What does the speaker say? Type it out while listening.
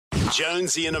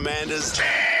Jonesy and Amanda's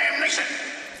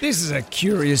This is a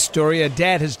curious story. A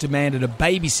dad has demanded a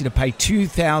babysitter pay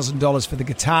 $2,000 for the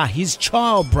guitar his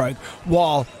child broke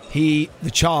while the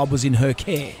child was in her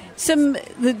care.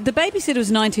 The babysitter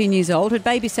was 19 years old, had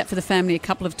babysat for the family a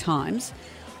couple of times,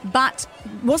 but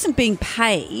wasn't being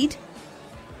paid.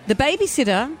 The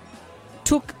babysitter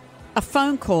took a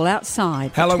phone call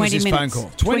outside. How long was 20 this minutes. phone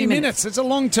call? 20 minutes. It's a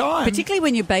long time. Particularly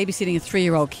when you're babysitting a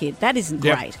 3-year-old kid. That isn't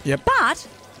great. Yep. But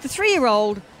the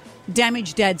 3-year-old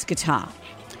damaged Dad's guitar.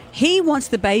 He wants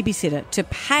the babysitter to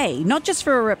pay, not just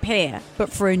for a repair,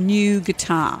 but for a new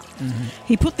guitar. Mm-hmm.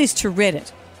 He put this to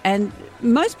Reddit, and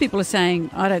most people are saying,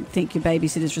 I don't think your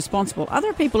babysitter's responsible.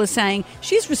 Other people are saying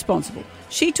she's responsible.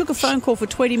 She took a phone call for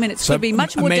 20 minutes. So Could be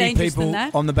much more dangerous than that. many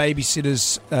people on the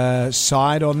babysitter's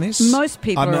side on this? Most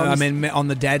people are on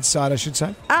the dad's side, I should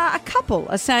say? A couple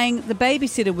are saying the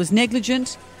babysitter was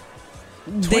negligent.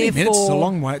 20 minutes is a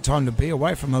long time to be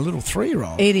away from a little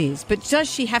 3-year-old. It is. But does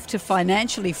she have to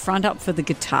financially front up for the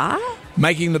guitar?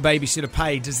 Making the babysitter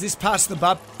pay. Does this pass the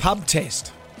pub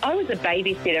test? I was a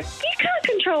babysitter. You can't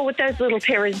control what those little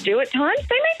terrors do at times.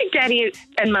 They may be Daddy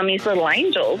and Mummy's little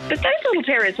angels, but those little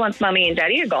terrors, once Mummy and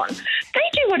Daddy are gone, they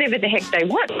do whatever the heck they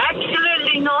want.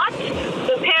 Absolutely not.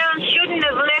 The parents shouldn't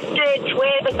have left it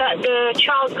where the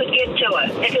child could get to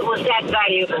it if it was that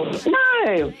valuable.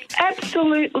 No,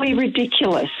 absolutely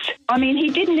ridiculous. I mean,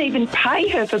 he didn't even pay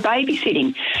her for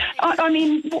babysitting.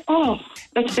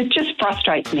 It just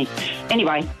frustrates me.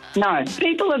 Anyway, no,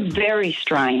 people are very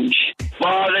strange.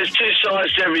 Well, there's two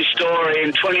sides to every story,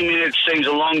 and 20 minutes seems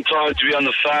a long time to be on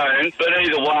the phone. But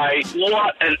either way,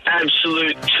 what an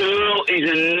absolute tool. He's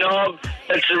a knob.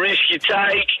 It's a risk you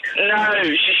take. No,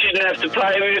 she shouldn't have to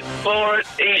pay for it.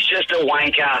 He's just a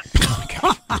wanker.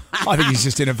 I think he's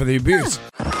just in it for the abuse.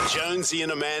 Jonesy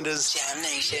and Amanda's Jam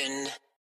Nation.